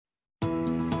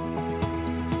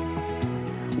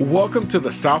Welcome to the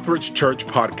Southridge Church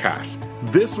Podcast.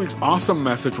 This week's awesome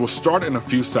message will start in a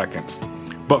few seconds.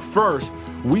 But first,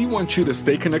 we want you to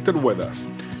stay connected with us.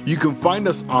 You can find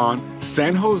us on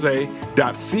sanjose.cc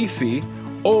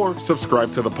or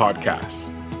subscribe to the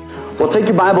podcast. Well, take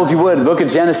your Bible, if you would, the book of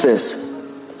Genesis.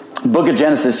 Book of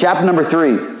Genesis, chapter number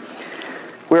 3.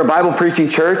 We're a Bible preaching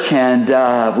church,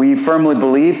 and we firmly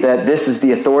believe that this is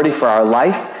the authority for our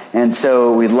life. And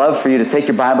so we'd love for you to take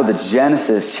your Bible to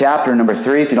Genesis chapter number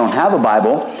 3. If you don't have a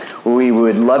Bible, we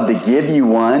would love to give you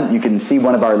one. You can see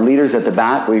one of our leaders at the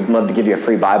back. We'd love to give you a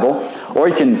free Bible. Or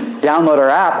you can download our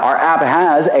app. Our app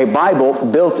has a Bible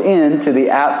built into the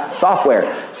app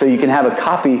software, so you can have a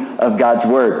copy of God's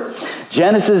Word.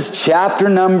 Genesis chapter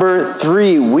number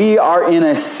 3. We are in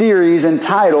a series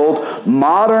entitled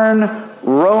Modern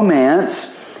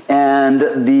Romance.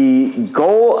 And the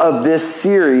goal of this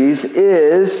series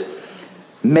is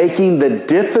making the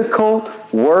difficult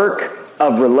work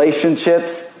of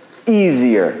relationships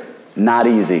easier, not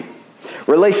easy.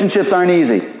 Relationships aren't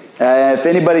easy. If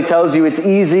anybody tells you it's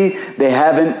easy, they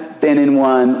haven't been in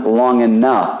one long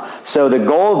enough. So the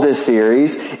goal of this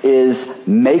series is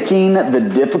making the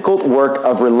difficult work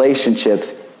of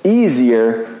relationships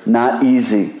easier, not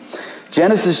easy.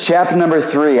 Genesis chapter number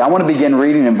 3. I want to begin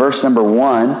reading in verse number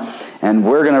 1, and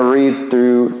we're going to read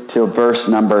through till verse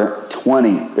number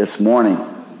 20 this morning.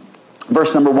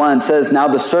 Verse number 1 says, "Now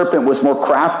the serpent was more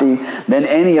crafty than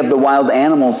any of the wild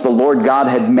animals the Lord God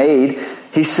had made.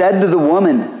 He said to the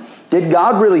woman, 'Did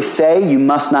God really say you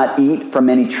must not eat from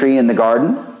any tree in the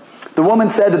garden?' The woman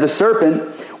said to the serpent,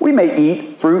 'We may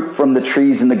eat fruit from the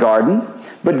trees in the garden.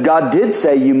 But God did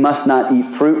say you must not eat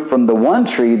fruit from the one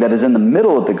tree that is in the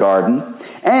middle of the garden,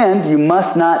 and you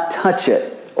must not touch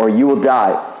it, or you will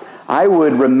die.' I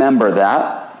would remember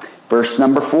that." Verse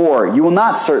number 4, "You will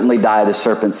not certainly die," the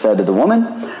serpent said to the woman,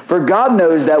 "for God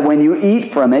knows that when you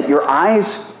eat from it, your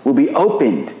eyes will be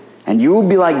opened, and you will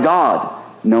be like God,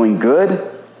 knowing good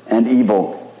and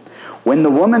evil." When the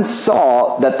woman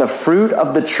saw that the fruit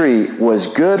of the tree was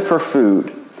good for food,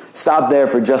 stop there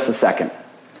for just a second.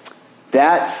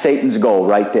 That's Satan's goal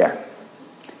right there.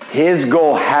 His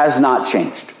goal has not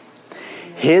changed.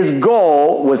 His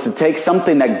goal was to take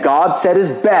something that God said is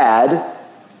bad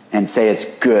and say it's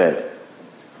good.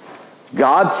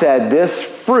 God said this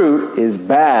fruit is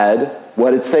bad.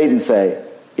 What did Satan say?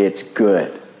 It's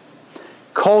good.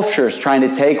 Culture is trying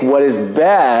to take what is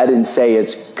bad and say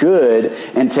it's good,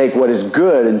 and take what is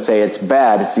good and say it's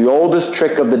bad. It's the oldest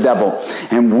trick of the devil,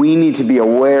 and we need to be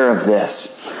aware of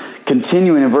this.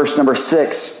 Continuing in verse number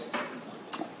 6,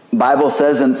 the Bible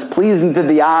says, "And it's pleasing to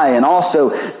the eye and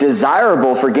also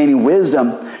desirable for gaining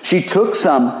wisdom. She took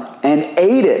some and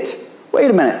ate it." Wait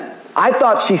a minute. I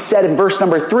thought she said in verse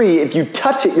number 3, if you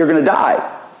touch it, you're going to die.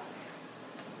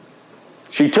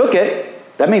 She took it.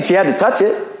 That means she had to touch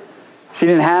it. She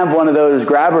didn't have one of those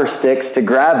grabber sticks to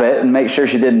grab it and make sure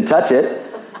she didn't touch it.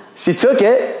 She took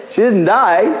it. She didn't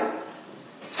die.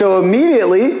 So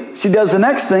immediately, she does the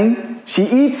next thing. She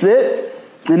eats it,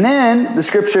 and then the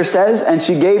scripture says, "And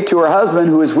she gave to her husband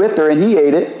who was with her, and he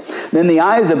ate it. Then the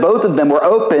eyes of both of them were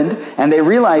opened, and they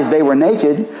realized they were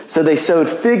naked. So they sewed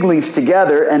fig leaves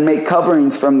together and made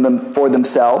coverings for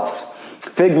themselves."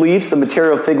 Fig leaves, the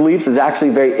material of fig leaves, is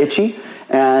actually very itchy.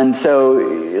 And so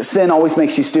sin always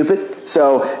makes you stupid.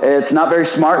 So it's not very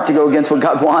smart to go against what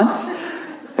God wants.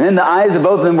 And then the eyes of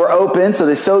both of them were open, so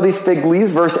they sewed these fig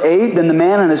leaves. Verse 8, "Then the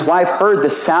man and his wife heard the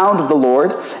sound of the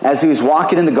Lord as he was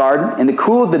walking in the garden in the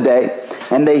cool of the day,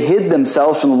 and they hid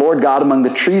themselves from the Lord God among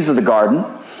the trees of the garden.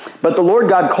 But the Lord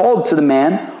God called to the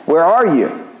man, 'Where are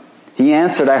you?' He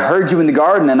answered, 'I heard you in the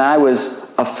garden, and I was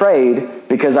afraid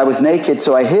because I was naked,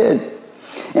 so I hid.'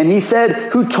 And he said,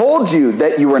 'Who told you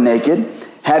that you were naked?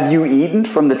 Have you eaten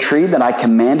from the tree that I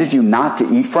commanded you not to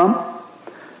eat from?'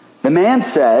 The man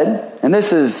said," and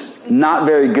this is not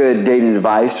very good dating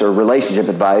advice or relationship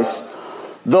advice,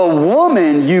 "The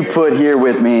woman you put here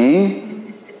with me."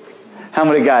 How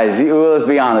many guys, let's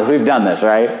be honest, we've done this,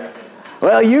 right?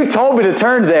 "Well, you told me to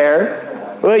turn there.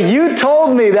 Well, you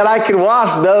told me that I could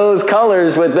wash those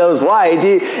colors with those white.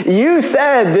 You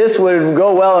said this would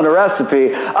go well in a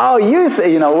recipe. Oh, you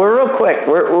say, we're real quick.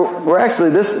 We're actually,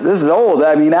 this is old.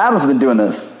 I mean, Adam's been doing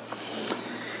this."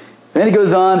 Then he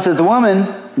goes on and says, "The woman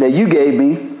that you gave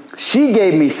me, she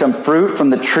gave me some fruit from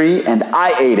the tree, and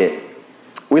I ate it."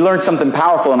 We learned something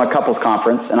powerful in a couples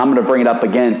conference, and I'm going to bring it up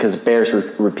again because it bears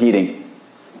repeating.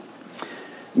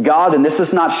 God, and this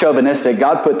is not chauvinistic,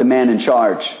 God put the man in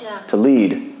charge to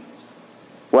lead.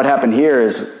 What happened here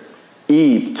is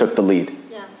Eve took the lead.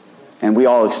 And we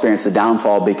all experienced the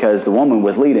downfall because the woman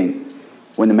was leading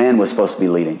when the man was supposed to be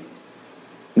leading.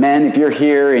 Men, if you're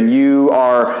here and you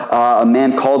are a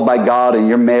man called by God and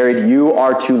you're married, you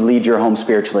are to lead your home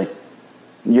spiritually.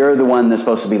 You're the one that's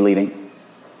supposed to be leading.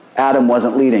 Adam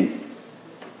wasn't leading.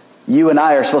 You and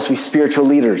I are supposed to be spiritual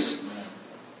leaders.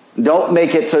 Don't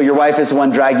make it so your wife is the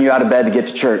one dragging you out of bed to get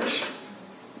to church.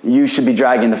 You should be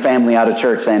dragging the family out of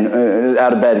church and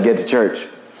out of bed to get to church.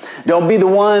 Don't be the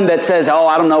one that says, oh,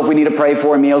 I don't know if we need to pray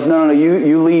for meals. No,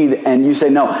 you lead and you say,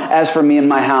 no, as for me and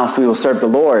my house, we will serve the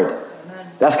Lord.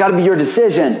 That's got to be your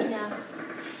decision. Yeah.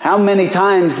 How many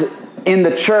times in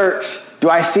the church do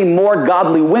I see more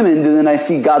godly women than I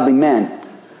see godly men?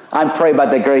 I pray by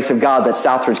the grace of God that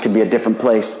Southridge could be a different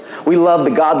place. We love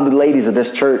the godly ladies of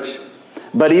this church.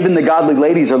 But even the godly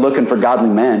ladies are looking for godly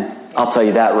men. I'll tell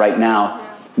you that right now.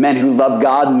 Men who love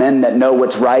God, men that know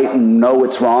what's right and know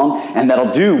what's wrong, and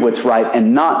that'll do what's right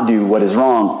and not do what is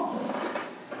wrong.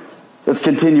 Let's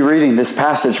continue reading. This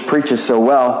passage preaches so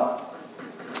well.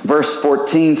 Verse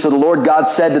 14, so the Lord God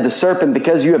said to the serpent,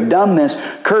 because you have done this,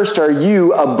 cursed are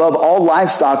you above all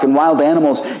livestock and wild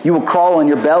animals. You will crawl on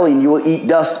your belly and you will eat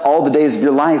dust all the days of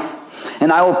your life.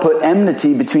 And I will put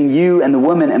enmity between you and the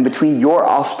woman and between your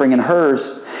offspring and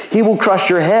hers. He will crush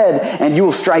your head and you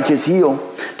will strike his heel.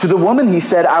 To the woman he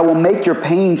said, I will make your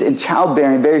pains in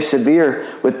childbearing very severe.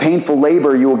 With painful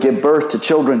labor you will give birth to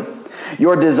children.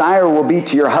 Your desire will be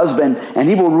to your husband and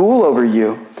he will rule over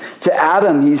you. To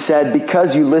Adam he said,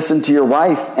 because you listened to your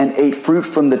wife and ate fruit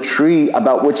from the tree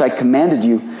about which I commanded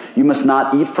you, you must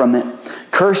not eat from it.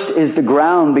 Cursed is the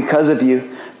ground because of you.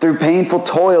 Through painful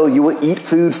toil you will eat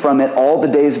food from it all the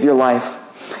days of your life.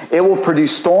 It will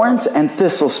produce thorns and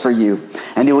thistles for you,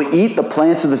 and you will eat the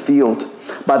plants of the field.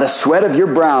 By the sweat of your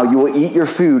brow you will eat your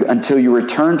food until you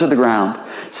return to the ground,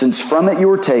 since from it you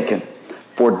were taken.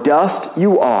 For dust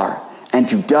you are, and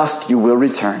to dust you will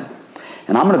return.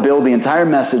 And I'm going to build the entire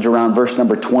message around verse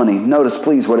number 20. Notice,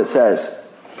 please, what it says.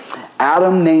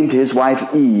 Adam named his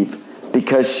wife Eve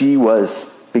because she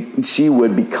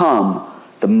would become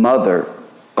the mother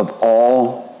of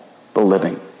all the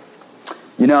living.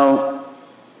 You know,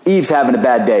 Eve's having a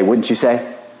bad day, wouldn't you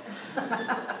say?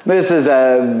 This is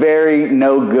a very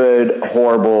no good,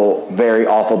 horrible, very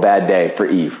awful bad day for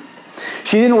Eve.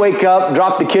 She didn't wake up,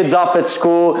 drop the kids off at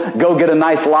school, go get a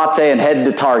nice latte and head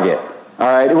to Target. All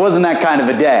right, it wasn't that kind of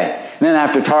a day. And then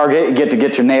after Target, you get to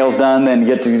get your nails done, then you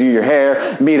get to do your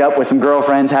hair, meet up with some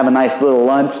girlfriends, have a nice little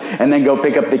lunch, and then go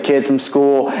pick up the kids from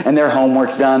school, and their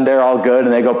homework's done, they're all good,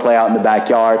 and they go play out in the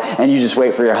backyard, and you just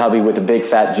wait for your hubby with a big,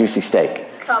 fat, juicy steak.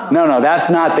 No, that's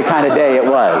not the kind of day it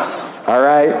was, all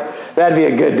right? That'd be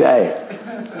a good day.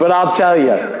 But I'll tell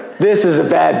you, this is a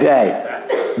bad day.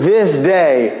 This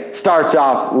day starts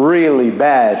off really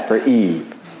bad for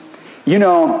Eve. You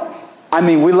know,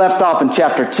 we left off in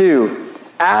chapter 2.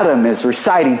 Adam is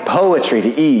reciting poetry to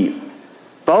Eve.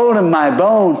 Bone of my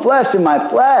bone, flesh of my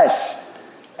flesh.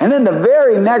 And then the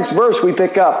very next verse we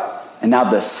pick up. And now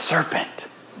the serpent,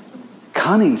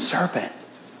 cunning serpent,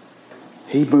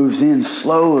 he moves in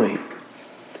slowly.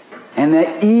 And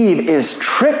that Eve is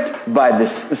tricked by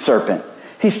this serpent.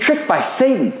 He's tricked by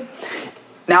Satan.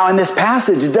 Now in this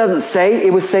passage, it doesn't say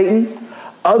it was Satan.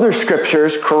 Other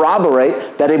scriptures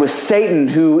corroborate that it was Satan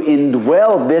who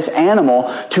indwelled this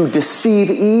animal to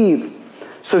deceive Eve.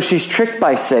 So she's tricked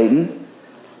by Satan,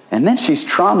 and then she's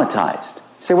traumatized. You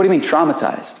say, what do you mean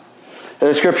traumatized?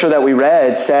 The scripture that we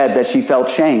read said that she felt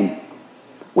shame.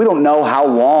 We don't know how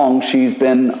long she's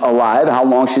been alive, how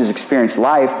long she's experienced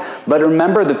life, but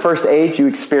remember the first age you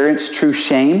experience true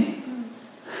shame?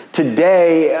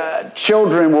 Today,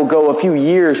 children will go a few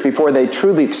years before they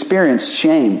truly experience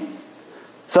shame.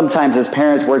 Sometimes as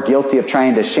parents, we're guilty of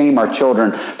trying to shame our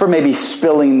children for maybe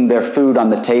spilling their food on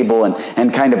the table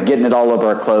and kind of getting it all over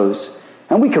our clothes.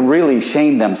 And we can really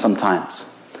shame them sometimes.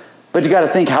 But you got to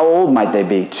think, how old might they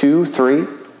be? 2, 3?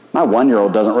 My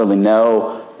 1-year-old doesn't really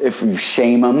know if you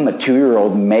shame them. A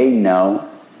 2-year-old may know.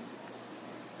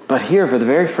 But here, for the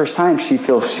very first time, she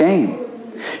feels shame.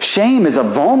 Shame is a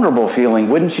vulnerable feeling,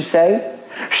 wouldn't you say?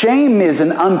 Shame is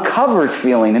an uncovered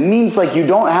feeling. It means like you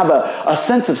don't have a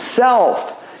sense of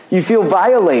self. You feel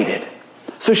violated.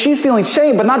 So she's feeling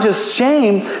shame, but not just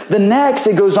shame. The next,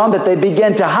 it goes on that they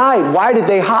began to hide. Why did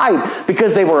they hide?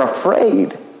 Because they were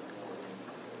afraid.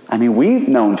 We've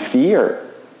known fear.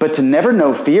 But to never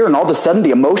know fear and all of a sudden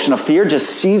the emotion of fear just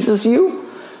seizes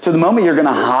you to the moment you're going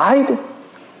to hide.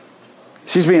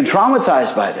 She's being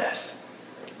traumatized by this.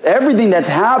 Everything that's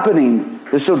happening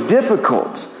is so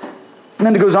difficult. And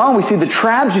then it goes on, we see the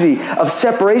tragedy of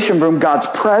separation from God's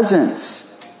presence.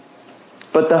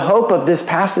 But the hope of this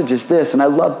passage is this, and I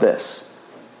love this.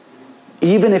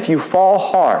 Even if you fall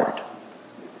hard,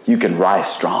 you can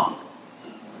rise strong.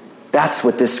 That's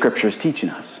what this scripture is teaching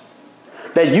us.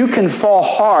 That you can fall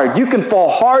hard. You can fall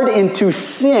hard into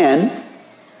sin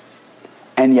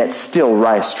and yet still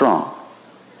rise strong.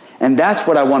 And that's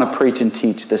what I want to preach and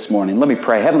teach this morning. Let me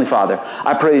pray. Heavenly Father,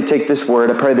 I pray you take this word.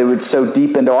 I pray that it would sow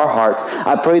deep into our hearts.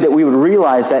 I pray that we would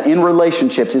realize that in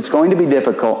relationships it's going to be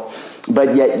difficult,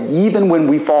 but yet even when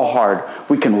we fall hard,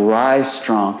 we can rise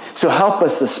strong. So help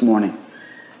us this morning.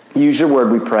 Use your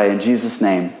word, we pray. In Jesus'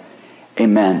 name,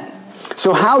 amen.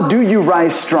 So how do you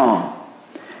rise strong?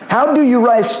 How do you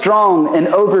rise strong and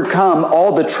overcome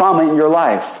all the trauma in your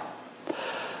life?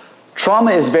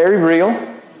 Trauma is very real.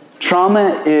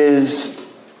 Trauma is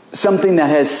something that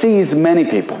has seized many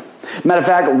people. Matter of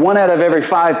fact, 1 out of every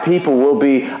 5 people will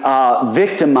be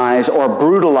victimized or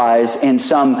brutalized in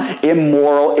some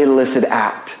immoral, illicit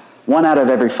act. 1 out of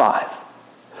every 5.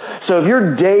 So if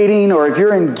you're dating or if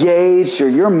you're engaged or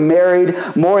you're married,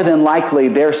 more than likely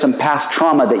there's some past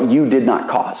trauma that you did not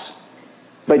cause,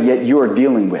 but yet you're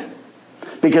dealing with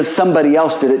because somebody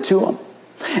else did it to them.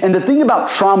 And the thing about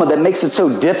trauma that makes it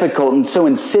so difficult and so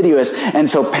insidious and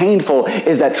so painful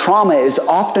is that trauma is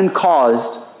often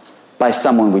caused by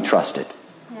someone we trusted.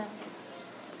 Yeah.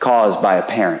 Caused by a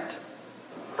parent.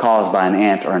 Caused by an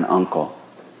aunt or an uncle.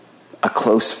 A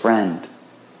close friend.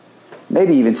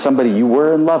 Maybe even somebody you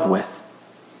were in love with.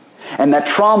 And that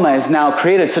trauma has now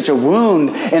created such a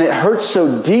wound and it hurts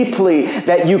so deeply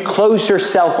that you close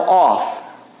yourself off.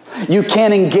 You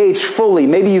can't engage fully.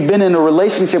 Maybe you've been in a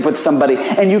relationship with somebody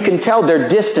and you can tell they're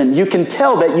distant. You can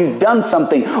tell that you've done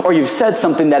something or you've said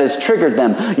something that has triggered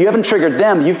them. You haven't triggered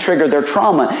them, you've triggered their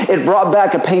trauma. It brought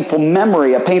back a painful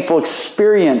memory, a painful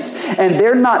experience. And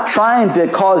they're not trying to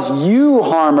cause you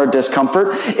harm or discomfort.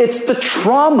 It's the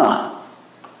trauma.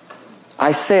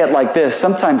 I say it like this.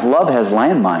 Sometimes love has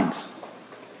landmines.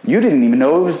 You didn't even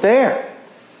know it was there.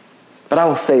 But I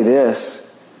will say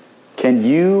this. Can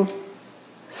you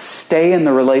stay in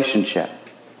the relationship?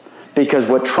 Because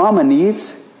what trauma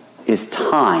needs is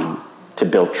time to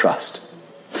build trust.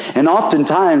 And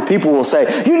oftentimes people will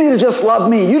say, you need to just love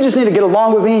me. You just need to get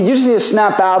along with me. You just need to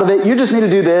snap out of it. You just need to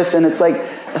do this. And it's like,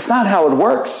 that's not how it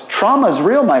works. Trauma is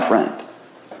real, my friend.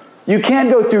 You can't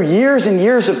go through years and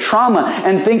years of trauma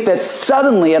and think that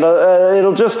suddenly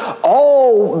it'll just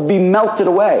all be melted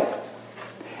away.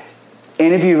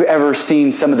 Any of you have ever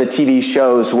seen some of the TV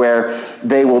shows where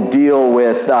they will deal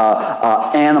with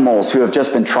animals who have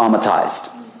just been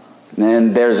traumatized?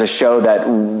 And there's a show that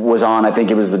was on, I think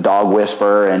it was The Dog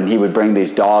Whisperer, and he would bring these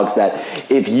dogs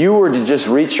that if you were to just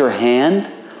reach your hand,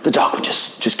 the dog would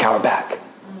just cower back.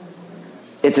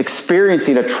 It's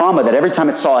experiencing a trauma that every time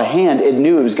it saw a hand, it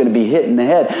knew it was going to be hit in the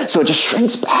head. So it just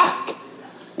shrinks back.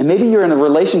 And maybe you're in a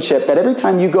relationship that every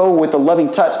time you go with a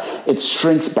loving touch, it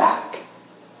shrinks back.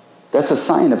 That's a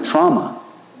sign of trauma.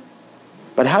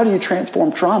 But how do you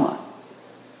transform trauma?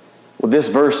 Well, this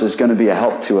verse is going to be a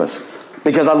help to us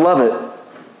because I love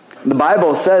it. The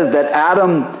Bible says that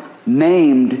Adam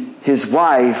named his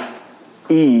wife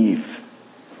Eve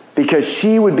because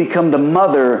she would become the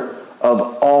mother of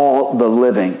all the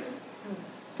living.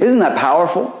 Isn't that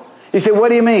powerful? You say, what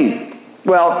do you mean?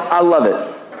 Well, I love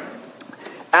it.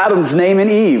 Adam's naming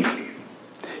Eve.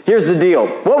 Here's the deal.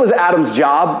 What was Adam's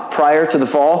job prior to the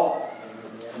fall?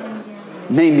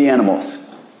 Name the animals.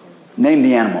 Name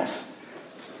the animals.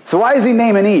 So why is he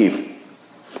naming Eve?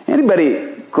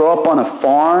 Anybody grow up on a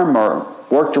farm or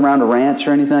worked around a ranch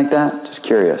or anything like that? Just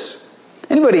curious.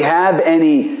 Anybody have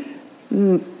any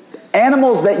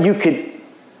animals that you could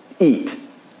eat?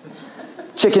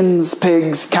 Chickens,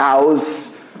 pigs,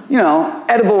 cows,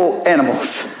 edible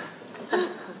animals.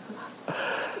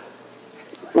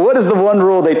 What is the one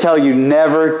rule they tell you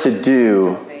never to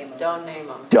do? Don't name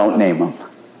them. Don't name them.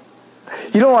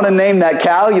 You don't want to name that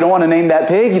cow. You don't want to name that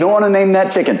pig. You don't want to name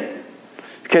that chicken.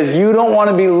 Because you don't want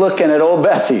to be looking at old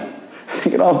Bessie.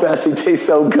 Thinking, oh, Bessie tastes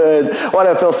so good. Why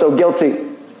do I feel so guilty?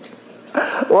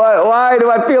 Why do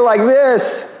I feel like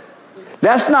this?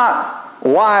 That's not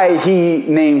why he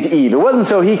named Eve. It wasn't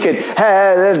so he could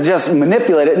just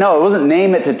manipulate it. No, it wasn't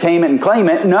name it to tame it and claim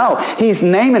it. No, he's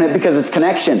naming it because it's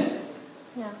connection.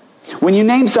 Yeah. When you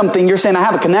name something, you're saying, I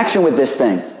have a connection with this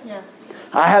thing.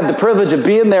 I had the privilege of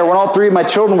being there when all 3 of my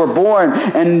children were born,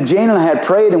 and Jane and I had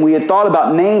prayed and we had thought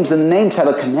about names, and the names have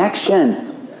a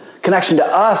connection. Connection to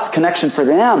us, connection for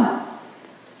them.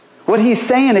 What he's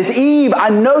saying is, Eve, I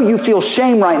know you feel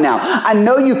shame right now. I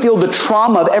know you feel the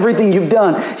trauma of everything you've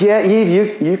done. Yeah,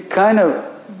 Eve, you kind of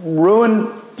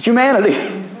ruined humanity.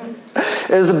 It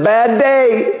was a bad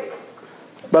day.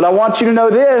 But I want you to know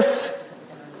this.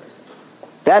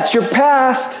 That's your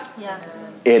past. Yeah.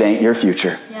 It ain't your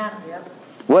future. Yeah.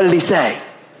 What did he say?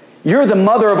 You're the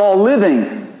mother of all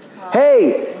living.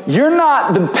 Hey, You're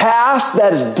not the past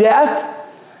that is death.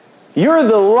 You're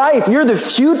the life. You're the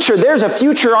future. There's a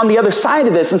future on the other side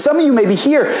of this. And some of you may be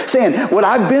here saying, what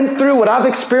I've been through, what I've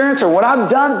experienced, or what I've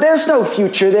done, there's no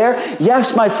future there.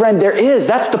 Yes, my friend, there is.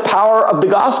 That's the power of the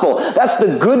gospel. That's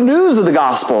the good news of the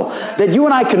gospel, that you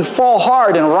and I can fall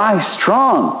hard and rise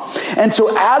strong. And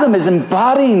so Adam is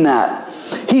embodying that.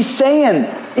 He's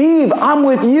saying, Eve, I'm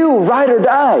with you, ride or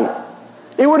die.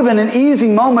 It would have been an easy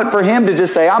moment for him to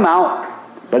just say, I'm out.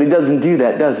 But he doesn't do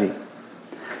that, does he?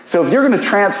 So if you're going to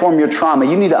transform your trauma,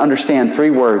 you need to understand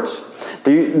 3 words.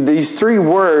 These 3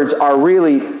 words are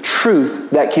really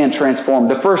truth that can transform.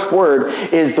 The first word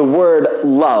is the word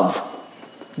love.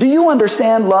 Do you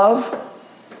understand love?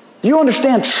 Do you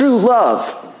understand true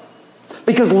love?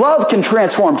 Because love can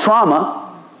transform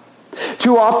trauma.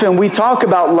 Too often we talk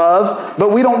about love,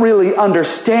 but we don't really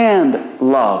understand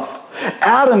love.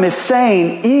 Adam is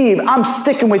saying, Eve, I'm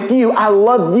sticking with you. I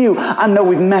love you. I know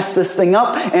we've messed this thing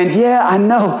up. And yeah, I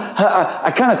know I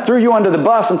kind of threw you under the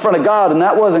bus in front of God, and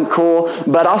that wasn't cool.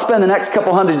 But I'll spend the next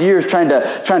couple hundred years trying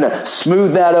to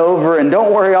smooth that over. And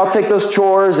don't worry, I'll take those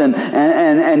chores.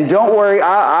 And don't worry,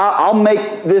 I'll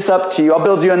make this up to you. I'll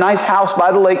build you a nice house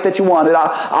by the lake that you wanted.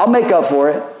 I'll make up for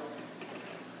it.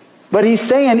 But he's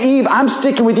saying, Eve, I'm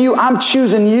sticking with you. I'm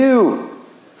choosing you.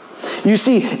 You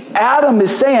see, Adam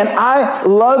is saying, I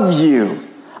love you.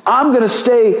 I'm going to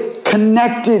stay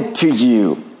connected to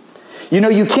you. You know,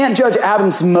 you can't judge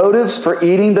Adam's motives for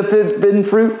eating the forbidden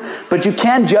fruit, but you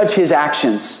can judge his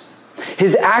actions.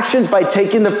 His actions by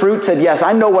taking the fruit said, yes,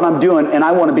 I know what I'm doing, and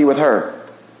I want to be with her.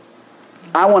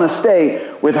 I want to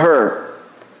stay with her.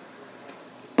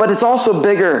 But it's also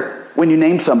bigger when you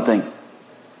name something.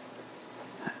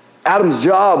 Adam's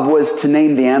job was to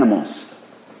name the animals.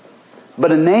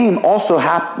 But a name also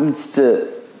happens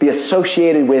to be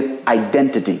associated with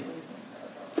identity.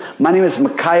 My name is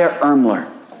Micaiah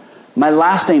Ermler. My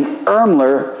last name,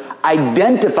 Ermler,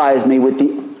 identifies me with the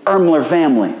Ermler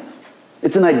family.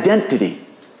 It's an identity.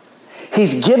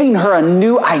 He's giving her a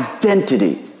new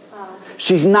identity.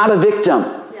 She's not a victim.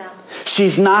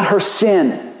 She's not her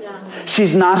sin.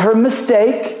 She's not her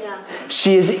mistake.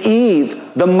 She is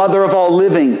Eve, the mother of all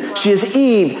living. She is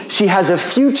Eve. She has a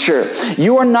future.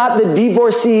 You are not the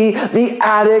divorcee, the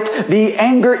addict, the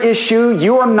anger issue.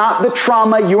 You are not the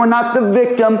trauma. You are not the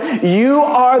victim. You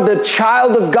are the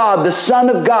child of God, the son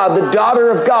of God, the daughter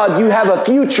of God. You have a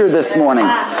future this morning.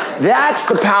 That's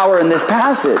the power in this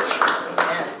passage.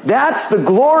 That's the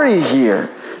glory here.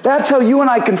 That's how you and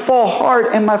I can fall hard.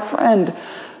 And my friend,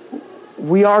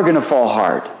 we are going to fall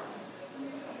hard.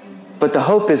 But the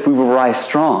hope is we will rise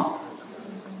strong.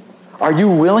 Are you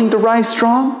willing to rise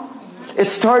strong? It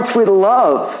starts with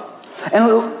love.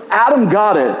 And Adam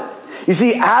got it. You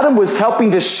see, Adam was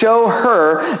helping to show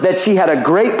her that she had a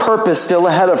great purpose still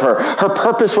ahead of her. Her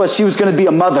purpose was she was going to be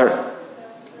a mother.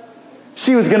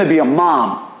 She was going to be a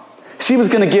mom. She was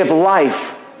going to give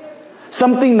life.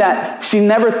 Something that she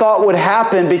never thought would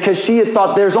happen because she had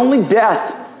thought there's only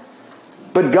death.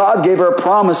 But God gave her a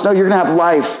promise. No, you're going to have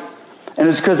life. And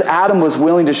it's because Adam was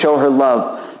willing to show her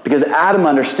love. Because Adam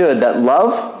understood that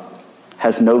love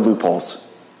has no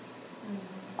loopholes.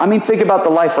 I mean, think about the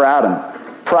life for Adam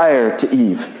prior to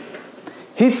Eve.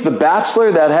 He's the bachelor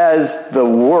that has the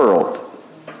world.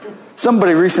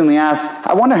 Somebody recently asked,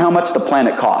 I wonder how much the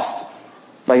planet costs.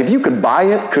 Like, if you could buy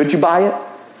it, could you buy it?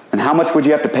 And how much would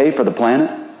you have to pay for the planet?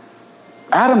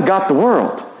 Adam got the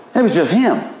world. It was just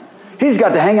him. He's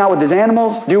got to hang out with his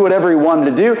animals, do whatever he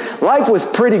wanted to do. Life was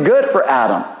pretty good for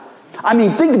Adam. I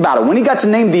mean, think about it. When he got to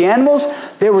name the animals,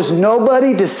 there was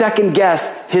nobody to second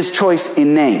guess his choice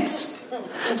in names.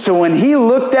 So when he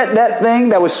looked at that thing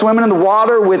that was swimming in the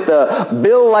water with a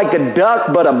bill like a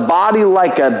duck, but a body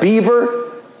like a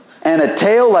beaver, and a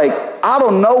tail like, I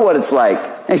don't know what it's like.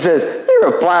 And he says,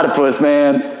 you're a platypus,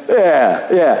 man.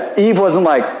 Yeah. Eve wasn't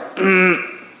like,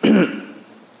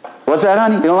 what's that,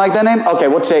 honey? You don't like that name? Okay,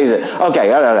 we'll change it. Okay.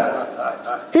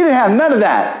 He didn't have none of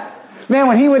that. Man,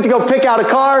 when he went to go pick out a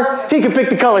car, he could pick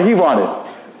the color he wanted.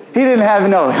 He didn't have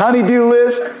no honey-do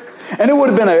list. And it would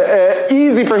have been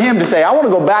easy for him to say, I want to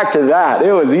go back to that.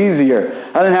 It was easier.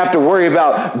 I didn't have to worry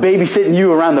about babysitting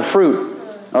you around the fruit.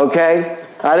 Okay?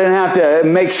 I didn't have to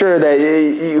make sure that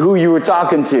who you were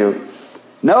talking to.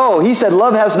 No, he said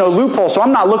love has no loophole, so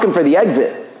I'm not looking for the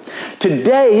exit.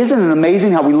 Today, isn't it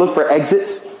amazing how we look for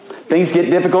exits? Things get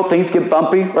difficult, things get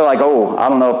bumpy. We're like, oh, I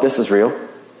don't know if this is real.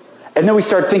 And then we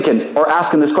start thinking or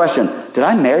asking this question, did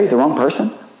I marry the wrong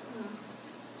person?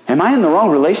 Am I in the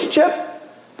wrong relationship?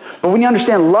 But when you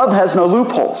understand love has no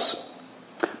loopholes.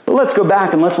 But let's go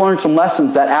back and let's learn some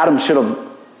lessons that Adam should have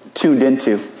tuned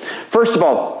into. First of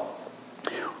all,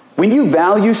 when you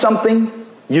value something,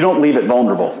 you don't leave it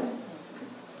vulnerable.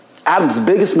 Adam's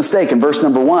biggest mistake in verse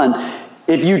number 1,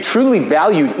 if you truly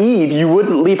valued Eve, you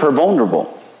wouldn't leave her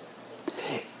vulnerable.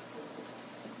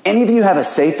 Any of you have a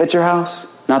safe at your house?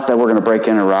 Not that we're going to break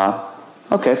in or rob.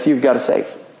 Okay, if you've got a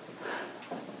safe.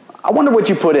 I wonder what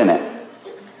you put in it.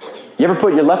 You ever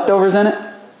put your leftovers in it?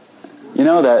 You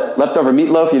know, that leftover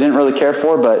meatloaf you didn't really care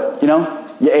for, but,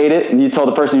 you ate it and you told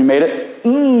the person you made it,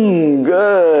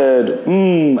 good,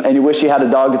 and you wish you had a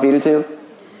dog to feed it to?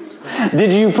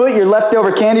 Did you put your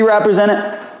leftover candy wrappers in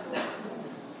it?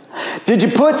 Did you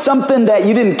put something that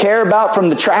you didn't care about from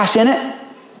the trash in it?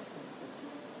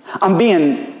 I'm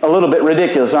being a little bit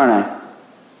ridiculous, aren't I?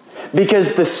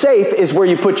 Because the safe is where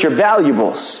you put your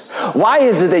valuables. Why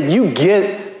is it that you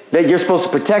get that you're supposed to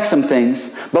protect some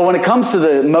things, but when it comes to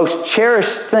the most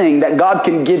cherished thing that God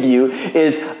can give you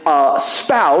is a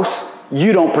spouse,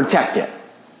 you don't protect it?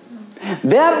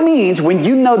 That means when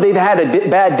you know they've had a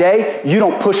bad day, you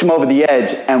don't push them over the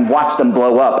edge and watch them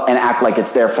blow up and act like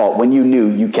it's their fault when you knew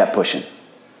you kept pushing.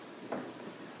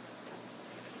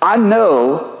 I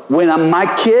know when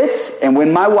my kids and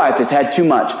when my wife has had too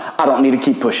much, I don't need to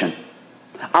keep pushing.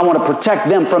 I want to protect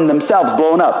them from themselves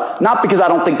blowing up. Not because I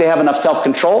don't think they have enough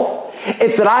self-control.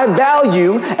 It's that I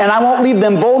value and I won't leave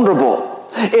them vulnerable.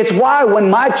 It's why when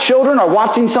my children are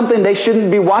watching something they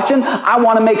shouldn't be watching, I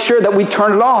want to make sure that we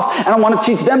turn it off. And I want to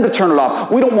teach them to turn it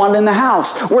off. We don't want it in the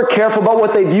house. We're careful about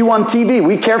what they view on TV.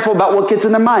 We're careful about what gets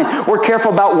in their mind. We're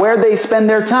careful about where they spend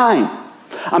their time.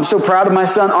 I'm so proud of my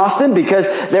son Austin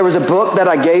because there was a book that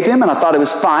I gave him and I thought it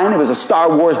was fine. It was a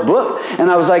Star Wars book.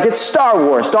 And I was like, it's Star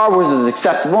Wars. Star Wars is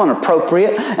acceptable and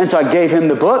appropriate. And so I gave him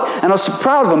the book. And I was so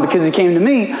proud of him because he came to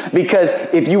me. Because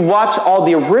if you watch all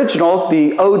the original,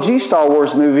 the OG Star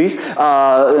Wars movies,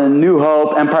 New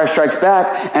Hope, Empire Strikes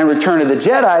Back, and Return of the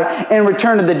Jedi, in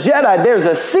Return of the Jedi, there's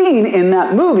a scene in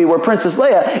that movie where Princess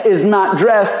Leia is not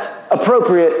dressed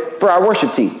appropriate for our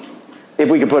worship team, if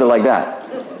we could put it like that.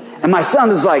 And my son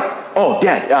was like, oh,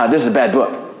 Dad, this is a bad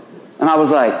book. And I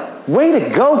was like, way to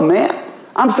go, man.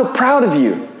 I'm so proud of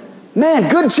you. Man,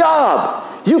 good job.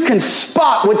 You can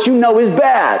spot what you know is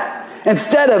bad.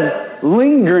 Instead of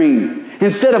lingering,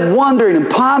 instead of wondering and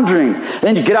pondering,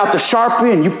 then you get out the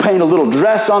Sharpie and you paint a little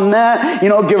dress on that.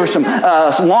 Give her some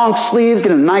long sleeves,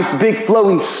 get a nice big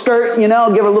flowing skirt, give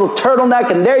her a little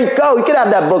turtleneck, and there you go. You can have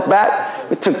that book back.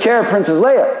 We took care of Princess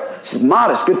Leia. She's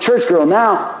modest, good church girl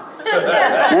now.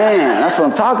 Man, that's what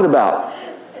I'm talking about.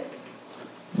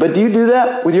 But do you do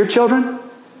that with your children?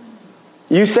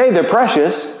 You say they're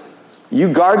precious.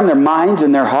 You guard their minds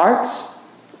and their hearts.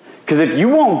 Because if you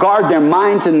won't guard their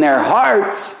minds and their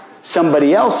hearts,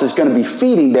 somebody else is going to be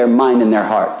feeding their mind and their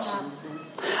hearts.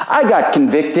 I got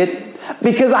convicted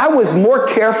because I was more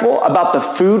careful about the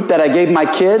food that I gave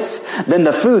my kids than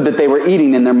the food that they were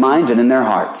eating in their minds and in their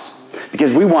hearts.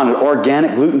 Because we wanted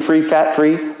organic, gluten-free,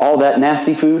 fat-free, all that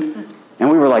nasty food. And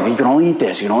we were like, you can only eat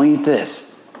this, you can only eat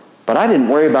this. But I didn't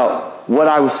worry about what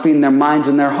I was feeding their minds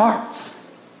and their hearts.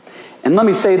 And let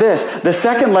me say this. The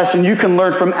second lesson you can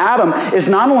learn from Adam is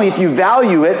not only if you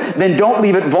value it, then don't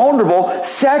leave it vulnerable.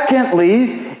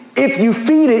 Secondly, if you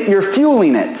feed it, you're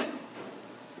fueling it.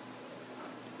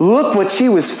 Look what she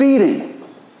was feeding.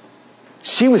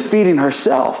 She was feeding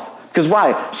herself. Because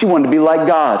why? She wanted to be like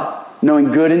God,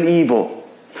 knowing good and evil.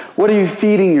 What are you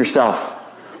feeding yourself?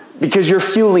 Because you're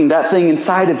fueling that thing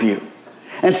inside of you.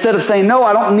 Instead of saying, no,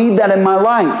 I don't need that in my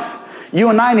life. You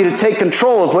and I need to take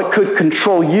control of what could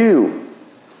control you.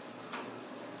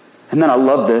 And then I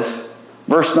love this.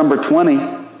 Verse number 20.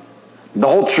 The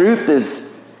whole truth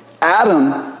is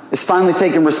Adam is finally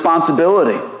taking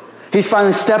responsibility. He's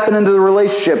finally stepping into the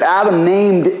relationship. Adam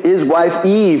named his wife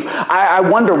Eve. I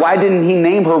wonder, why didn't he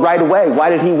name her right away? Why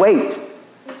did he wait?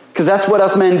 Because that's what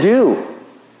us men do.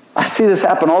 I see this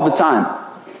happen all the time.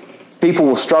 People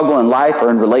will struggle in life or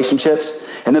in relationships,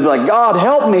 and they'll be like, God,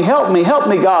 help me,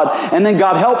 God. And then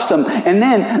God helps them. And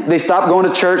then they stop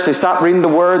going to church, they stop reading the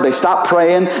word, they stop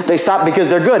praying, they stop because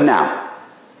they're good now.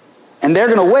 And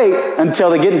they're going to wait until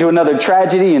they get into another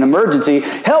tragedy and emergency.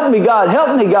 Help me, God,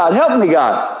 help me, God, help me,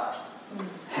 God.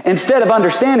 Instead of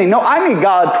understanding, no, I need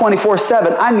God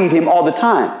 24/7. I need him all the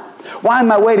time. Why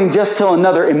am I waiting just till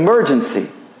another emergency?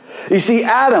 You see,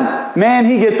 Adam, man,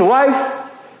 he gets a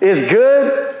wife, is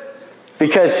good,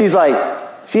 because she's like,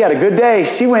 she had a good day.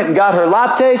 She went and got her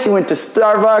latte. She went to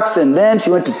Starbucks, and then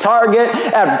she went to Target.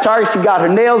 After Target, she got her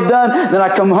nails done. Then I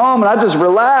come home, and I just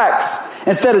relax.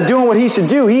 Instead of doing what he should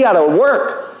do, he had to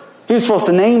work. He was supposed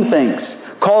to name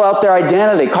things, call out their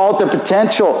identity, call out their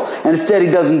potential. And instead,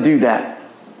 he doesn't do that.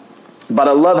 But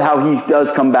I love how he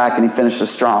does come back, and he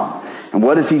finishes strong. And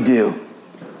what does he do?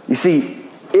 You see,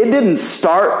 it didn't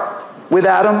start with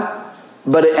Adam.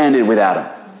 but it ended with Adam.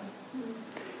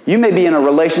 You may be in a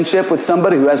relationship with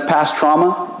somebody who has past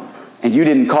trauma, and you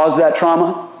didn't cause that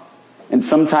trauma. And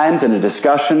sometimes in a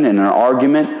discussion, in an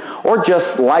argument, or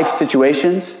just life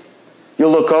situations,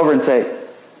 you'll look over and say,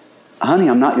 honey,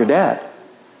 I'm not your dad.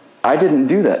 I didn't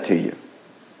do that to you.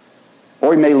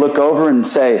 Or you may look over and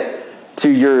say to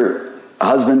your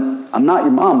husband, I'm not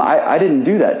your mom. I didn't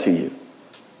do that to you.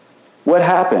 What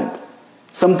happened?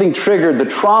 Something triggered the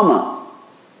trauma.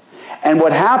 And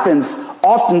what happens,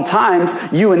 oftentimes,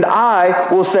 you and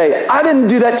I will say, I didn't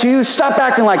do that to you. Stop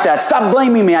acting like that. Stop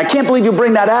blaming me. I can't believe you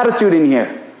bring that attitude in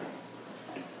here.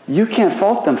 You can't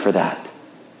fault them for that.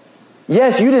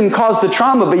 Yes, you didn't cause the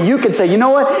trauma, but you could say, you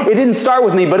know what? It didn't start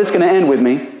with me, but it's going to end with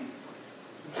me.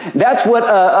 That's what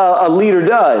a leader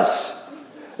does.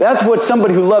 That's what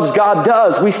somebody who loves God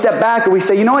does. We step back and we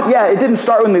say, you know what? Yeah, it didn't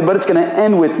start with me, but it's going to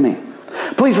end with me.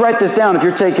 Please write this down if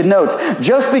you're taking notes.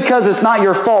 Just because it's not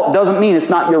your fault doesn't mean it's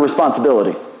not your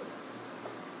responsibility.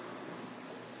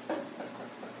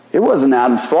 It wasn't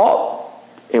Adam's fault.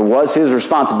 It was his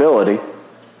responsibility.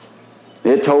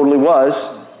 It totally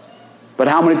was. But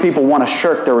how many people want to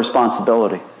shirk their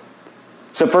responsibility?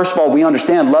 So first of all, we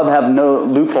understand love have no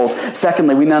loopholes.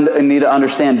 Secondly, we need to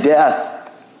understand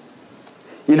death.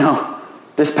 You know,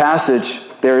 this passage,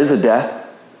 there is a death.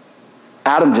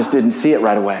 Adam just didn't see it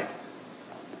right away.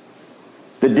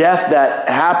 The death that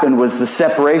happened was the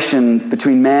separation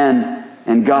between man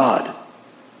and God.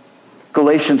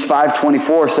 Galatians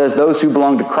 5:24 says, those who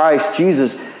belong to Christ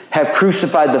Jesus have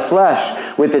crucified the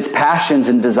flesh with its passions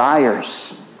and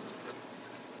desires.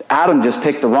 Adam just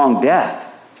picked the wrong death.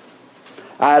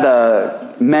 I had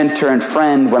a mentor and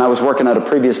friend when I was working at a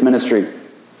previous ministry.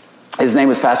 His name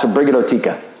was Pastor Brigado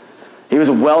Tika. He was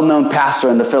a well-known pastor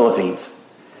in the Philippines.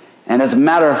 And as a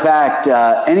matter of fact,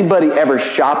 anybody ever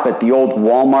shop at the old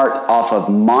Walmart off of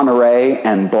Monterey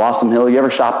and Blossom Hill? You ever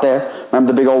shop there?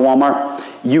 Remember the big old Walmart?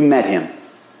 You met him.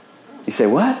 You say,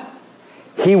 what?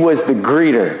 He was the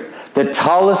greeter, the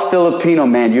tallest Filipino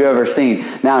man you ever seen.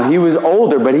 Now, he was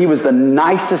older, but he was the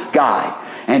nicest guy.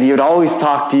 And he would always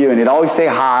talk to you, and he'd always say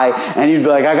hi. And you'd be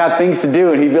like, I got things to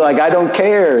do. And he'd be like, I don't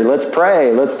care. Let's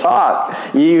pray. Let's talk.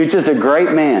 He was just a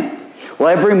great man. Well,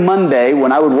 every Monday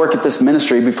when I would work at this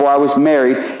ministry before I was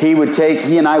married, he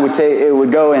and I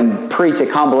would go and preach at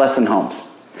convalescent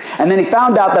homes. And then he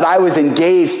found out that I was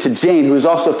engaged to Jane, who was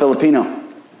also Filipino.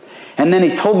 And then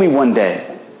he told me one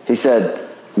day, he said,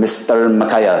 Mr.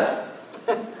 Makaya,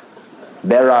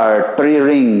 there are 3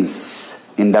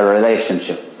 rings in the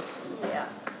relationship. Yeah.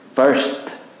 First,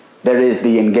 there is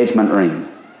the engagement ring.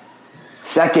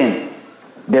 Second,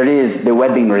 there is the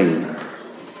wedding ring.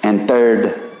 And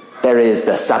third, there is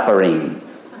the suffering.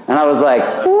 And I was like,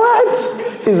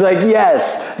 what? He's like,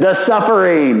 yes, the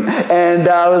suffering. And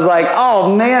I was like,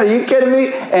 oh man, are you kidding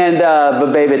me? And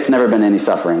but babe, it's never been any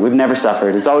suffering. We've never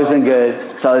suffered. It's always been good.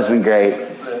 It's always been great.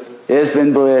 It's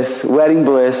been bliss, wedding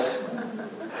bliss.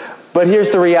 But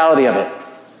here's the reality of it.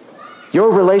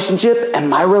 Your relationship and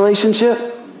my relationship,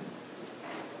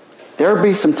 there will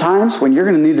be some times when you're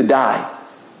going to need to die.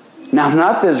 Now,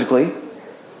 not physically,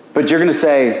 but you're going to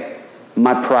say,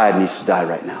 my pride needs to die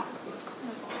right now.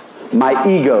 My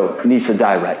ego needs to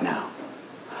die right now.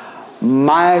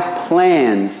 My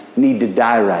plans need to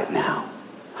die right now.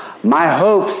 My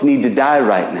hopes need to die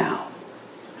right now.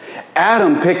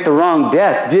 Adam picked the wrong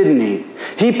death, didn't he?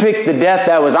 He picked the death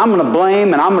that was, I'm going to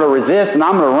blame and I'm going to resist and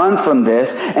I'm going to run from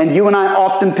this. And you and I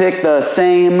often pick the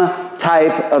same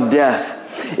type of death.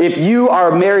 If you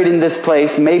are married in this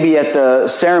place, maybe at the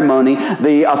ceremony,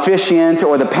 the officiant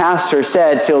or the pastor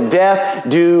said, till death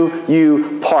do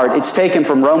you part. It's taken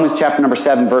from Romans chapter number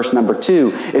 7, verse number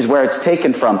 2 is where it's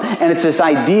taken from. And it's this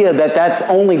idea that that's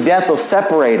only death will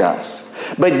separate us.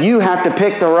 But you have to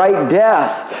pick the right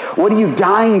death. What are you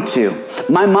dying to?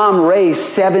 My mom raised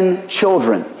 7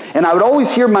 children. And I would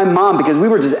always hear my mom, because we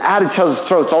were just at each other's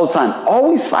throats all the time,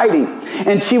 always fighting.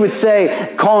 And she would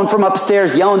say, calling from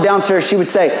upstairs, yelling downstairs, she would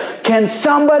say, can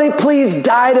somebody please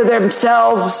die to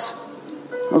themselves?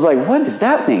 I was like, what does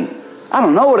that mean? I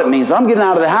don't know what it means, but I'm getting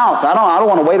out of the house. I don't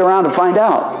want to wait around to find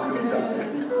out.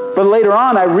 But later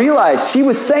on, I realized she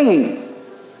was saying,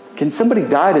 can somebody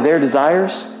die to their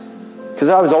desires? Because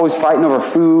I was always fighting over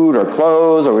food or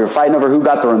clothes, or we were fighting over who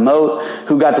got the remote,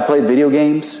 who got to play video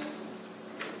games.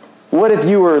 What if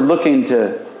you were looking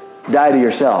to die to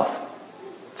yourself?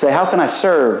 Say, how can I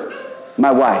serve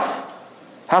my wife?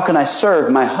 How can I serve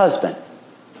my husband?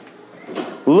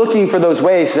 Looking for those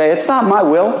ways to say, it's not my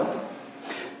will.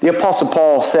 The Apostle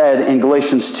Paul said in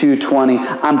Galatians 2:20,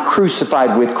 I'm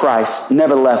crucified with Christ.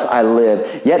 Nevertheless, I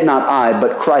live. Yet not I,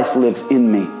 but Christ lives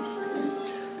in me.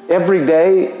 Every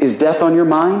day is death on your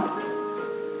mind.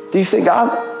 Do you say,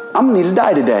 God, I'm going to need to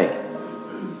die today?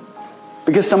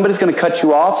 Because somebody's going to cut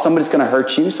you off, somebody's going to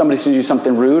hurt you, somebody's going to do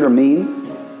something rude or mean.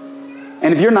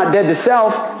 And if you're not dead to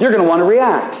self, you're going to want to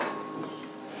react.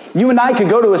 You and I could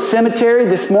go to a cemetery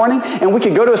this morning, and we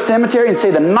could go to a cemetery and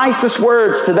say the nicest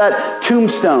words to that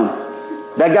tombstone.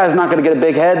 That guy's not going to get a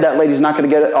big head. That lady's not going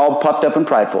to get all puffed up and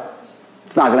prideful.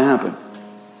 It's not going to happen.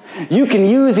 You can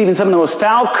use even some of the most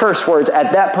foul curse words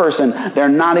at that person. They're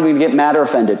not even going to get mad or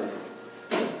offended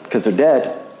because they're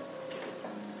dead.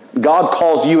 God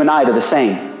calls you and I to the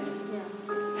same.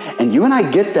 And you and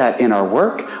I get that in our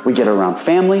work. We get it around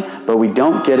family, but we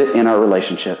don't get it in our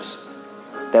relationships.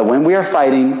 That when we are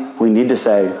fighting, we need to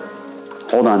say,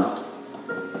 hold on.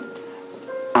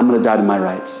 I'm going to die to my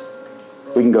rights.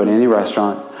 We can go to any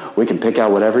restaurant. We can pick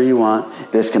out whatever you want.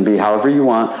 This can be however you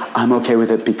want. I'm okay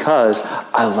with it because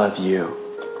I love you.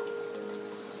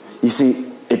 You see,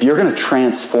 if you're going to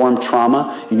transform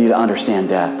trauma, you need to understand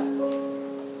death.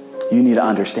 You need to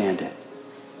understand it.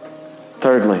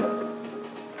 Thirdly,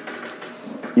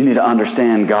 you need to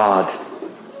understand God.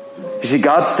 You see,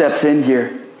 God steps in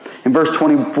here. In verse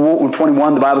 21,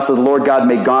 the Bible says, the Lord God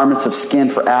made garments of skin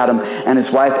for Adam and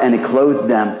his wife, and he clothed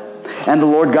them. And the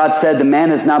Lord God said, the man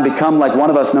has now become like one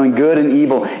of us, knowing good and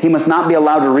evil. He must not be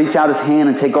allowed to reach out his hand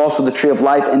and take also the tree of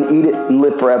life and eat it and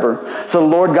live forever. So the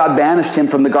Lord God banished him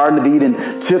from the Garden of Eden,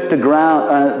 took the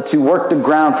ground to work the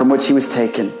ground from which he was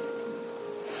taken.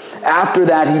 After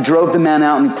that, he drove the man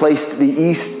out and he placed the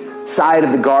east side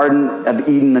of the Garden of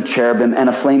Eden a cherubim and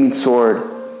a flaming sword.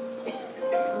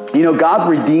 You know, God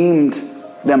redeemed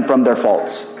them from their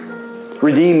faults.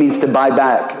 Redeem means to buy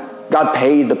back. God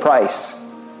paid the price.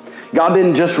 God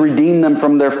didn't just redeem them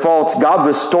from their faults. God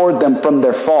restored them from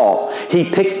their fall. He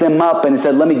picked them up and he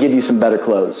said, let me give you some better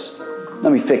clothes.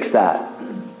 Let me fix that.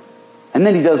 And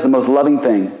then he does the most loving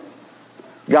thing.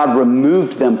 God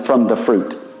removed them from the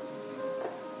fruit.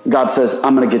 God says,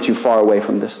 I'm going to get you far away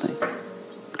from this thing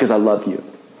because I love you.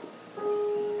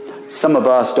 Some of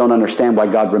us don't understand why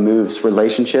God removes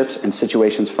relationships and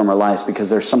situations from our lives because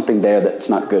there's something there that's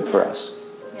not good for us.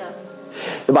 Yeah.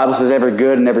 The Bible says every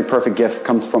good and every perfect gift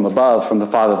comes from above, from the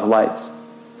Father of lights.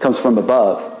 Comes from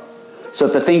above. So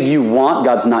if the thing you want,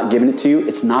 God's not giving it to you,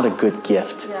 it's not a good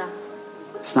gift. Yeah.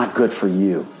 It's not good for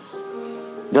you.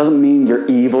 It doesn't mean you're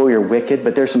evil, you're wicked,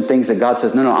 but there's some things that God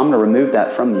says, no, I'm going to remove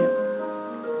that from you.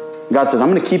 God says, I'm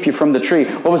going to keep you from the tree.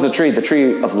 What was the tree? The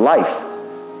tree of life.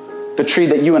 The tree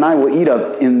that you and I will eat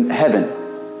of in heaven.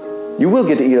 You will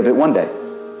get to eat of it one day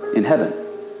in heaven,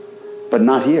 but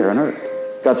not here on earth.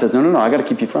 God says, no, I got to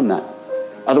keep you from that.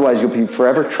 Otherwise, you'll be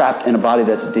forever trapped in a body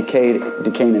that's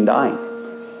decaying and dying.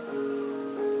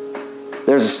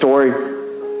 There's a story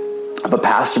of a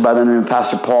pastor by the name of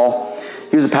Pastor Paul.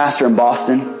 He was a pastor in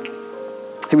Boston.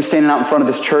 He was standing out in front of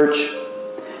his church.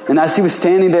 And as he was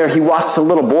standing there, he watched a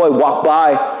little boy walk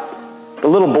by. The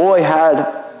little boy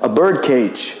had a bird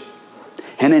cage.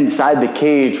 And inside the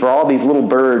cage were all these little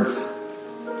birds.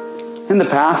 And the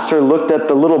pastor looked at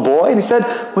the little boy and he said,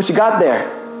 what you got there?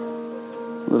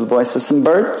 The little boy says, some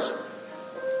birds.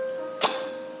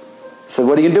 He said,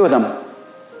 what are you going to do with them?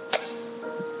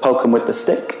 Poke them with the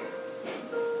stick.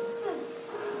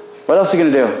 What else are you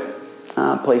going to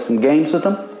do? Play some games with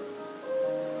them.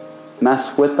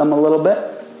 Mess with them a little bit.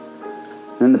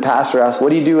 And then the pastor asked, what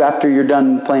do you do after you're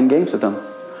done playing games with them?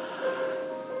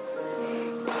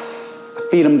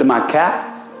 Feed them to my cat.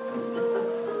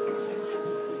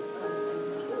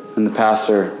 And the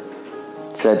pastor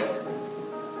said,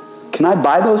 can I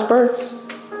buy those birds?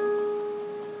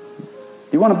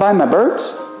 You want to buy my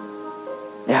birds?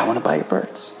 Yeah, I want to buy your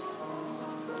birds.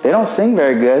 They don't sing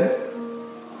very good.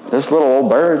 Just little old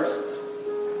birds.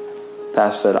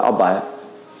 Pastor said, I'll buy it.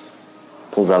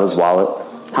 Pulls out his wallet.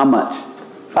 How much?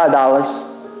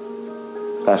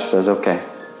 $5. Pastor says, okay.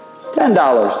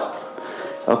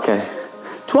 $10. Okay.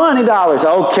 $20.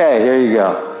 Okay, here you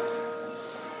go.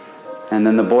 And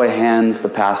then the boy hands the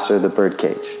pastor the bird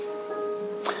cage.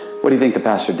 What do you think the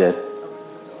pastor did?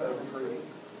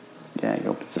 Yeah, he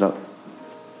opens it up.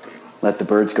 Let the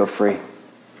birds go free.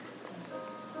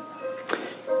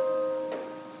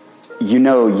 You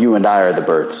know you and I are the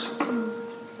birds.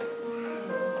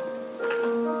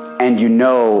 And you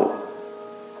know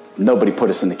nobody put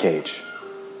us in the cage.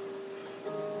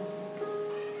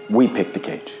 We picked the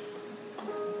cage.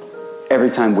 Every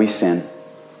time we sin,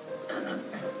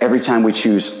 every time we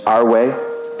choose our way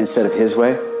instead of his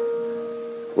way,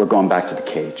 we're going back to the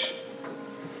cage.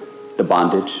 The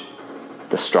bondage,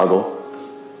 the struggle.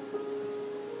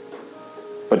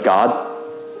 But God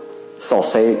saw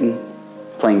Satan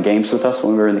playing games with us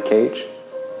when we were in the cage.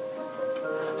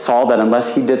 Saw that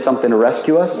unless he did something to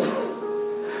rescue us,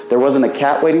 there wasn't a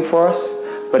cat waiting for us,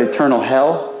 but eternal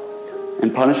hell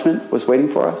and punishment was waiting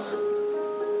for us.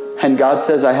 And God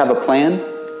says, I have a plan,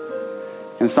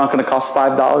 and it's not going to cost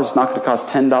 $5, it's not going to cost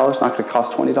 $10, it's not going to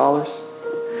cost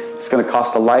 $20. It's going to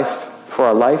cost a life for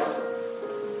our life.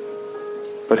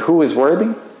 But who is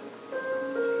worthy?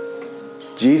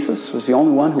 Jesus was the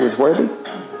only one who was worthy.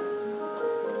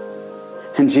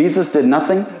 And Jesus did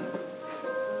nothing.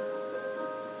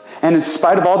 And in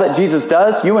spite of all that Jesus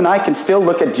does, you and I can still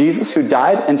look at Jesus who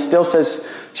died and still says,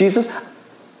 Jesus,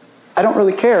 I don't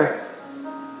really care.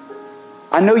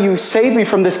 I know you saved me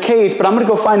from this cage, but I'm going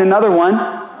to go find another one.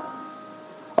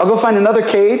 I'll go find another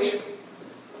cage.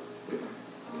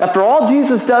 After all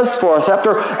Jesus does for us,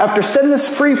 after setting us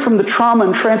free from the trauma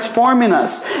and transforming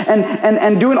us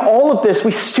and doing all of this,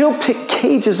 we still pick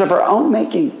cages of our own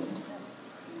making.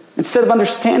 Instead of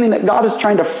understanding that God is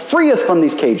trying to free us from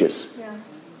these cages. Yeah.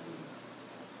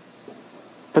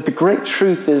 But the great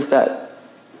truth is that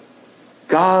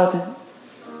God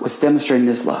was demonstrating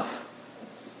His love.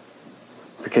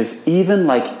 Because even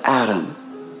like Adam,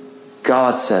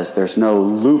 God says there's no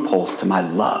loopholes to my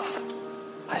love.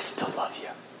 I still love you.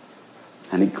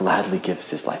 And He gladly gives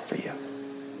His life for you.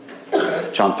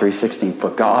 John 3:16, for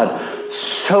God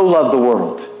so loved the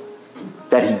world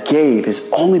that He gave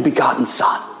His only begotten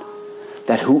Son,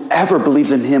 that whoever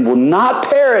believes in Him will not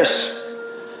perish,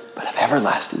 but have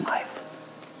everlasting life.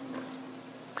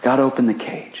 God opened the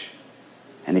cage,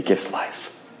 and He gives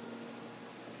life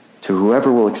to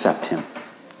whoever will accept Him.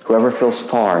 Whoever feels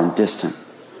far and distant,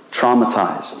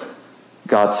 traumatized,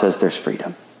 God says there's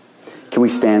freedom. Can we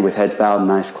stand with heads bowed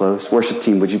and eyes closed? Worship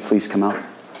team, would you please come out?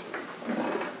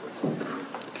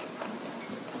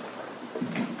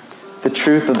 The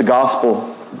truth of the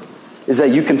gospel is that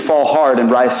you can fall hard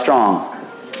and rise strong,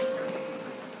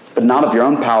 but not of your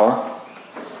own power,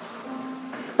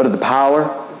 but of the power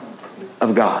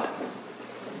of God.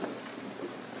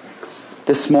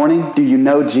 This morning, do you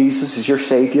know Jesus is your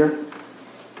Savior?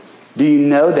 Do you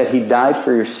know that He died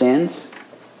for your sins?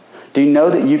 Do you know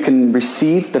that you can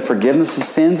receive the forgiveness of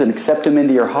sins and accept Him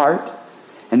into your heart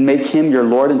and make Him your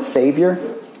Lord and Savior?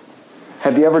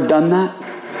 Have you ever done that?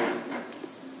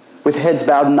 With heads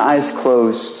bowed and eyes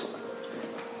closed,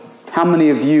 how many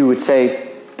of you would say,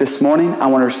 this morning, I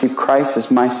want to receive Christ as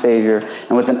my Savior?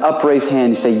 And with an upraised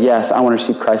hand, you say, yes, I want to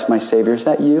receive Christ my Savior. Is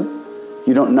that you?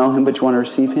 You don't know Him, but you want to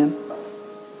receive Him?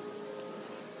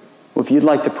 Well, if you'd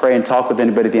like to pray and talk with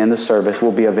anybody at the end of the service,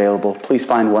 we'll be available. Please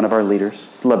find one of our leaders.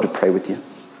 We'd love to pray with you.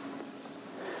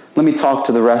 Let me talk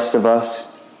to the rest of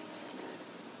us.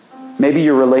 Maybe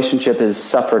your relationship has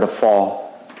suffered a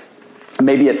fall.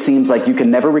 Maybe it seems like you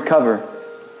can never recover.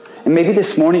 And maybe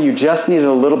this morning you just needed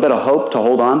a little bit of hope to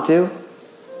hold on to.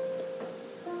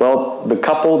 Well, the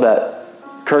couple that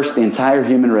cursed the entire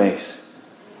human race,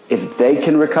 if they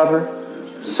can recover,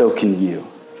 so can you.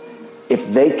 If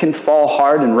they can fall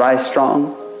hard and rise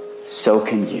strong, so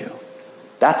can you.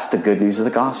 That's the good news of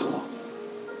the gospel.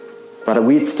 But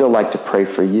we'd still like to pray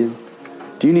for you.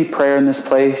 Do you need prayer in this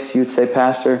place? You'd say,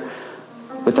 Pastor,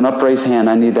 with an upraised hand,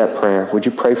 I need that prayer. Would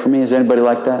you pray for me? Is anybody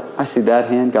like that? I see that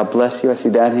hand. God bless you. I see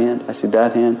that hand. I see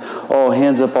that hand. Oh,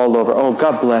 hands up all over. Oh,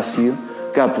 God bless you.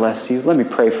 God bless you. Let me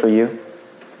pray for you.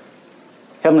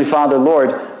 Heavenly Father,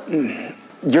 Lord,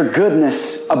 your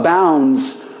goodness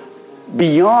abounds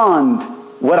beyond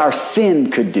what our sin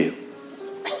could do.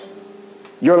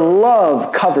 Your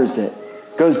love covers it,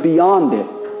 goes beyond it,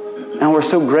 and we're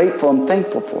so grateful and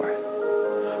thankful for it.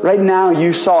 Right now,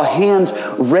 you saw hands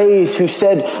raised who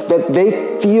said that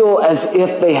they feel as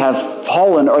if they have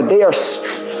fallen or they are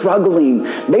struggling.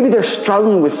 Maybe they're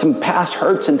struggling with some past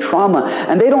hurts and trauma,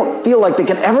 and they don't feel like they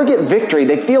can ever get victory.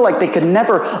 They feel like they can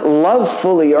never love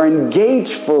fully or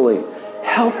engage fully.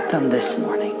 Help them this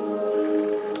morning.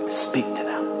 Speak to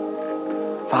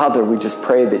them. Father, we just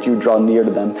pray that you draw near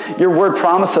to them. Your word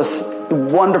promises us the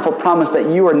wonderful promise that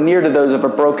you are near to those of a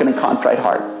broken and contrite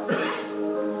heart.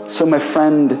 So my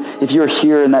friend, if you're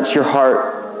here and that's your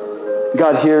heart,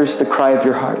 God hears the cry of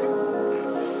your heart.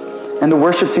 And the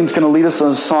worship team's going to lead us in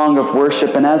a song of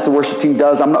worship. And as the worship team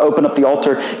does, I'm going to open up the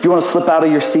altar. If you want to slip out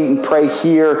of your seat and pray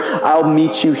here, I'll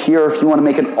meet you here. If you want to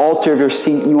make an altar of your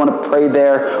seat and you want to pray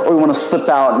there, or you want to slip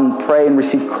out and pray and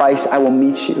receive Christ, I will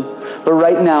meet you. But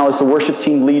right now, as the worship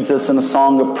team leads us in a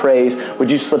song of praise, would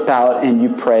you slip out and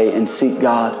you pray and seek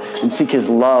God and seek His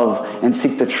love and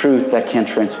seek the truth that can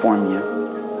transform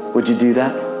you? Would you do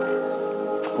that?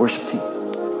 Worship team.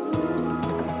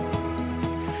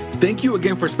 Thank you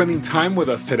again for spending time with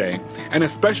us today, and a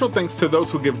special thanks to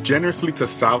those who give generously to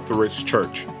Southridge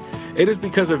Church. It is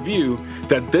because of you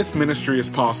that this ministry is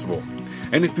possible.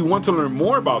 And if you want to learn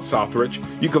more about Southridge,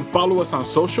 you can follow us on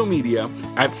social media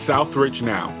at Southridge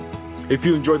Now. If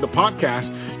you enjoyed the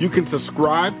podcast, you can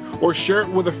subscribe or share it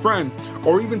with a friend,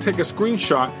 or even take a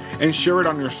screenshot and share it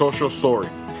on your social story.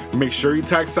 Make sure you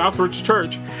tag Southridge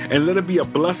Church and let it be a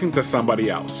blessing to somebody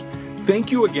else.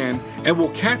 Thank you again, and we'll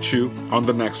catch you on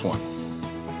the next one.